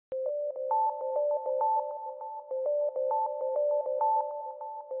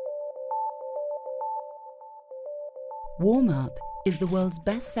Warmup is the world's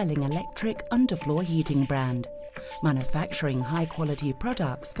best-selling electric underfloor heating brand, manufacturing high-quality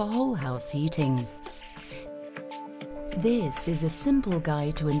products for whole house heating. This is a simple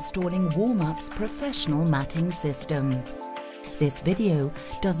guide to installing Warmup's professional matting system. This video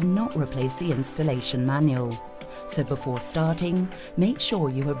does not replace the installation manual, so before starting, make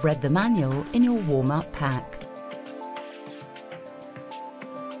sure you have read the manual in your Warmup pack.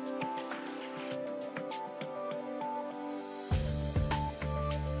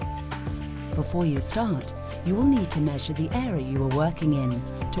 Before you start, you will need to measure the area you are working in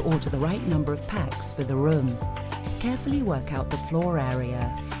to order the right number of packs for the room. Carefully work out the floor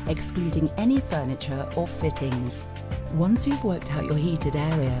area, excluding any furniture or fittings. Once you've worked out your heated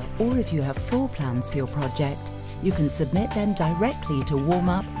area, or if you have floor plans for your project, you can submit them directly to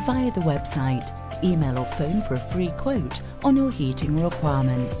Warmup via the website, email or phone for a free quote on your heating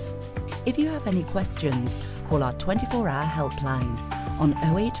requirements. If you have any questions, call our 24-hour helpline on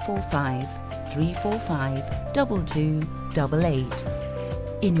 0845 345 2288.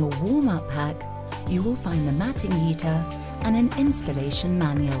 In your Warmup pack, you will find the matting heater and an installation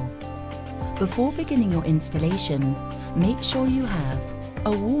manual. Before beginning your installation, make sure you have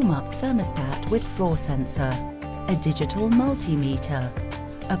a Warmup thermostat with floor sensor, a digital multimeter,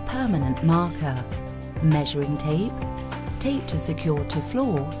 a permanent marker, measuring tape, tape to secure to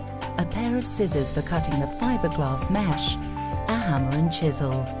floor, a pair of scissors for cutting the fiberglass mesh, a hammer and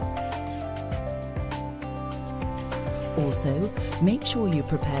chisel. Also, make sure you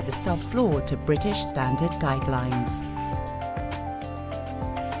prepare the subfloor to British Standard guidelines.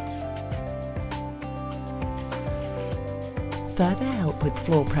 Further help with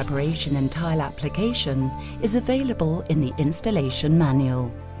floor preparation and tile application is available in the installation manual.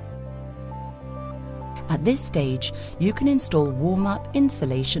 At this stage, you can install Warmup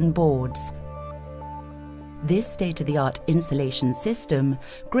insulation boards. This state-of-the-art insulation system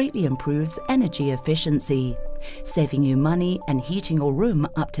greatly improves energy efficiency, saving you money and heating your room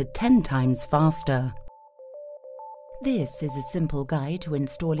up to 10 times faster. This is a simple guide to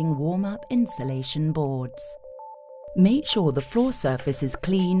installing Warmup insulation boards. Make sure the floor surface is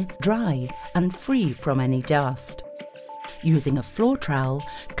clean, dry, and free from any dust. Using a floor trowel,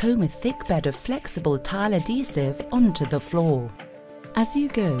 comb a thick bed of flexible tile adhesive onto the floor. As you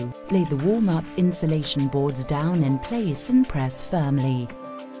go, lay the Warmup insulation boards down in place and press firmly.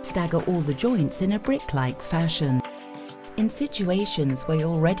 Stagger all the joints in a brick-like fashion. In situations where you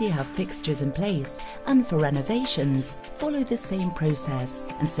already have fixtures in place and for renovations, follow the same process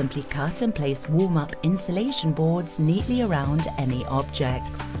and simply cut and place Warmup insulation boards neatly around any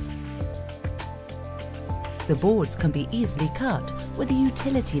objects. The boards can be easily cut with a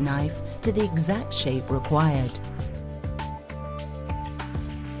utility knife to the exact shape required.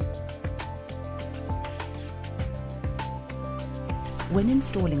 When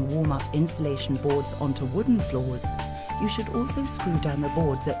installing Warmup insulation boards onto wooden floors, you should also screw down the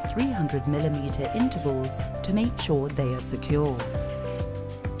boards at 300mm intervals to make sure they are secure.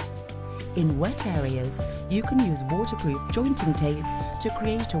 In wet areas, you can use waterproof jointing tape to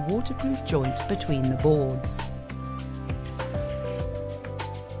create a waterproof joint between the boards.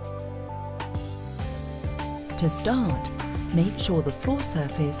 To start, make sure the floor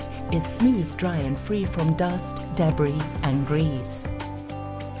surface is smooth, dry and free from dust, debris and grease.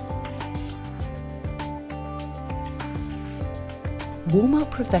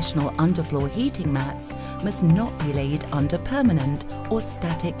 Warmup professional underfloor heating mats must not be laid under permanent or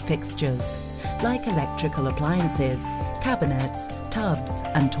static fixtures, like electrical appliances, cabinets, tubs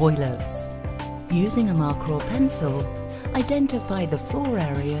and toilets. Using a marker or pencil, identify the floor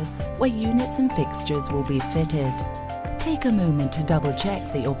areas where units and fixtures will be fitted. Take a moment to double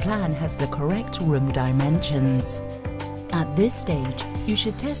check that your plan has the correct room dimensions. At this stage, you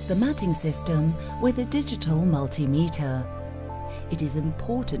should test the matting system with a digital multimeter. It is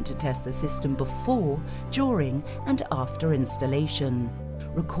important to test the system before, during and after installation.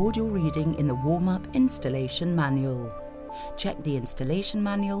 Record your reading in the Warmup installation manual. Check the installation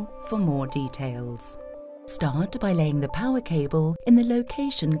manual for more details. Start by laying the power cable in the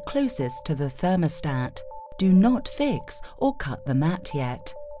location closest to the thermostat. Do not fix or cut the mat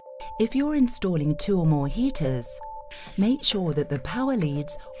yet. If you're installing 2 or more heaters, make sure that the power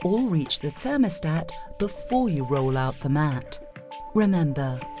leads all reach the thermostat before you roll out the mat.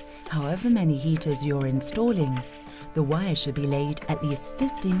 Remember, however many heaters you're installing, the wires should be laid at least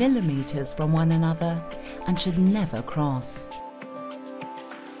 50mm from one another and should never cross.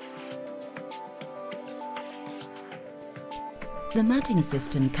 The matting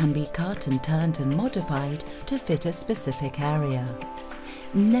system can be cut and turned and modified to fit a specific area.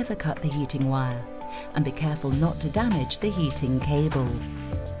 Never cut the heating wire. and be careful not to damage the heating cable.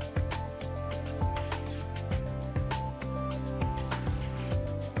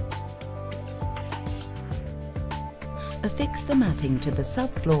 Affix the matting to the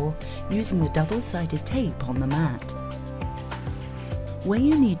subfloor using the double-sided tape on the mat. Where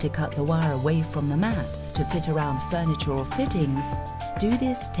you need to cut the wire away from the mat to fit around furniture or fittings, do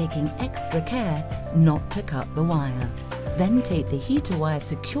this taking extra care not to cut the wire. Then tape the heater wire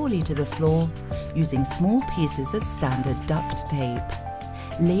securely to the floor using small pieces of standard duct tape.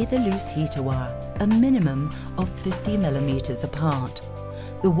 Lay the loose heater wire a minimum of 50 mm apart.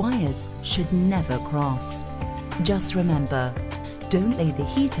 The wires should never cross. Just remember, don't lay the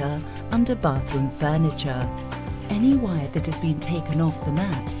heater under bathroom furniture. Any wire that has been taken off the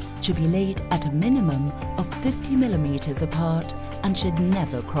mat should be laid at a minimum of 50 mm apart and should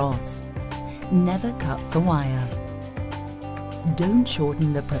never cross. Never cut the wire. Don't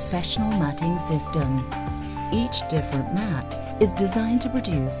shorten the professional matting system. Each different mat is designed to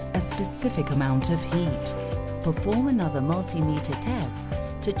produce a specific amount of heat. Perform another multimeter test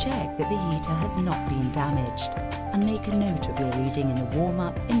to check that the heater has not been damaged, and make a note of your reading in the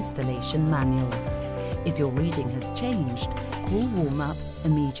Warmup installation manual. If your reading has changed, call Warmup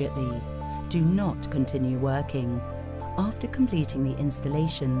immediately. Do not continue working. After completing the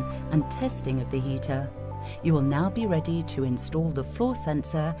installation and testing of the heater, you will now be ready to install the floor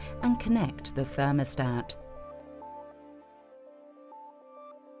sensor and connect the thermostat.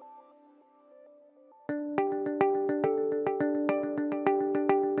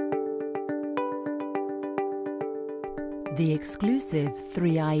 The exclusive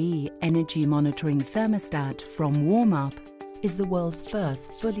 3IE energy monitoring thermostat from Warmup is the world's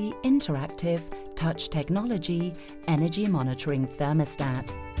first fully interactive touch technology energy monitoring thermostat.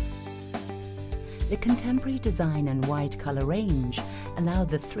 The contemporary design and wide color range allow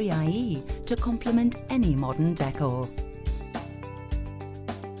the 3IE to complement any modern decor.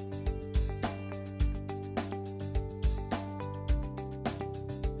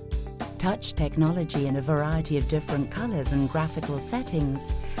 Touch technology in a variety of different colors and graphical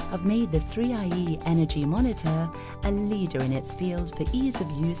settings have made the 3IE Energy Monitor a leader in its field for ease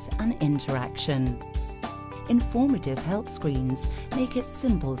of use and interaction. Informative help screens make it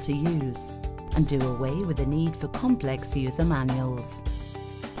simple to use and do away with the need for complex user manuals.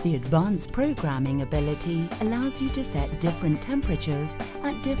 The advanced programming ability allows you to set different temperatures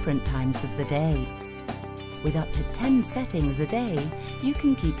at different times of the day. With up to 10 settings a day, you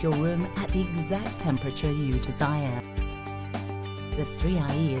can keep your room at the exact temperature you desire. The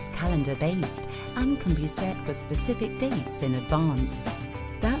 3IE is calendar-based and can be set for specific dates in advance.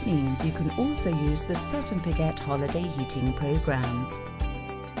 That means you can also use the set and forget holiday heating programs.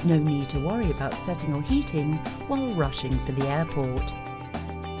 No need to worry about setting or heating while rushing for the airport.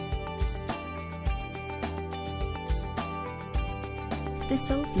 The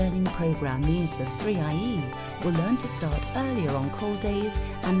self-learning program means the 3IE will learn to start earlier on cold days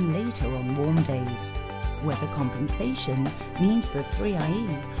and later on warm days. Weather compensation means the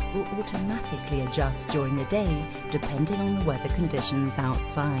 3IE will automatically adjust during the day depending on the weather conditions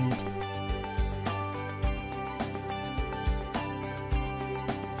outside.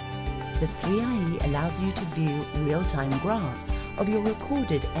 The 3IE allows you to view real-time graphs of your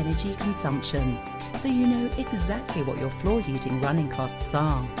recorded energy consumption, so you know exactly what your floor heating running costs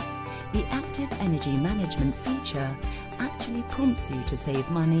are. The Active Energy Management feature actually prompts you to save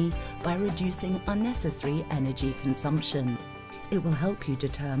money by reducing unnecessary energy consumption. It will help you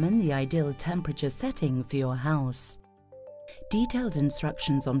determine the ideal temperature setting for your house. Detailed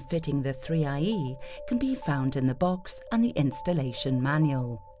instructions on fitting the 3IE can be found in the box and the installation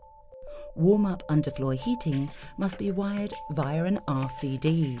manual. Warmup underfloor heating must be wired via an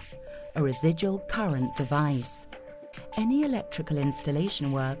RCD, a residual current device. Any electrical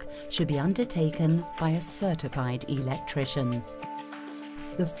installation work should be undertaken by a certified electrician.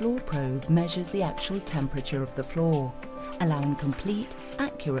 The floor probe measures the actual temperature of the floor, allowing complete,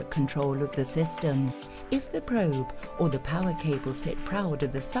 accurate control of the system. If the probe or the power cable sit proud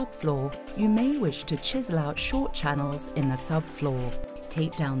of the subfloor, you may wish to chisel out short channels in the subfloor.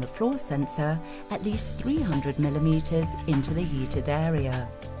 Tape down the floor sensor at least 300 mm into the heated area.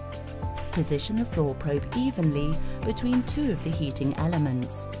 Position the floor probe evenly between two of the heating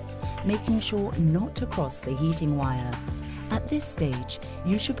elements, making sure not to cross the heating wire. At this stage,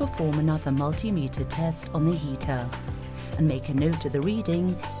 you should perform another multimeter test on the heater and make a note of the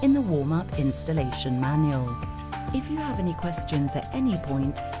reading in the Warmup installation manual. If you have any questions at any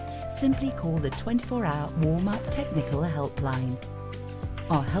point, simply call the 24-hour Warmup technical helpline.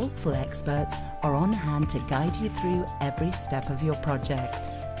 Our helpful experts are on hand to guide you through every step of your project.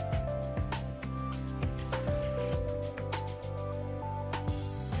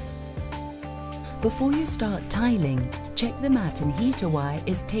 Before you start tiling, check the mat and heater wire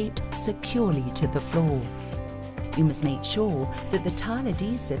is taped securely to the floor. You must make sure that the tile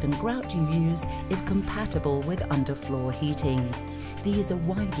adhesive and grout you use is compatible with underfloor heating. These are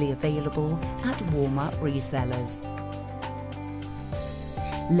widely available at Warmup resellers.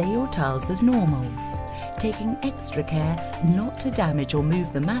 Lay your tiles as normal, taking extra care not to damage or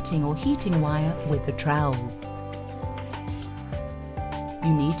move the matting or heating wire with the trowel.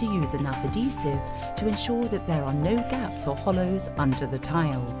 You need to use enough adhesive to ensure that there are no gaps or hollows under the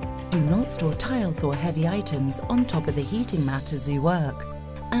tile. Do not store tiles or heavy items on top of the heating mat as you work.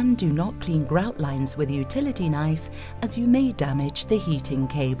 And do not clean grout lines with a utility knife, as you may damage the heating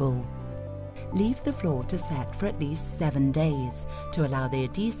cable. Leave the floor to set for at least 7 days to allow the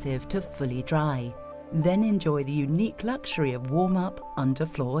adhesive to fully dry. Then enjoy the unique luxury of Warmup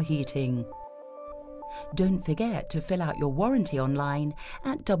underfloor heating. Don't forget to fill out your warranty online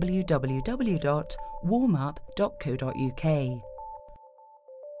at www.warmup.co.uk.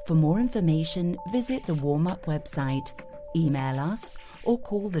 For more information, visit the Warmup website, email us, or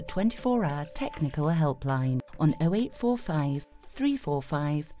call the 24-hour technical helpline on 0845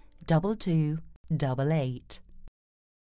 345 2288.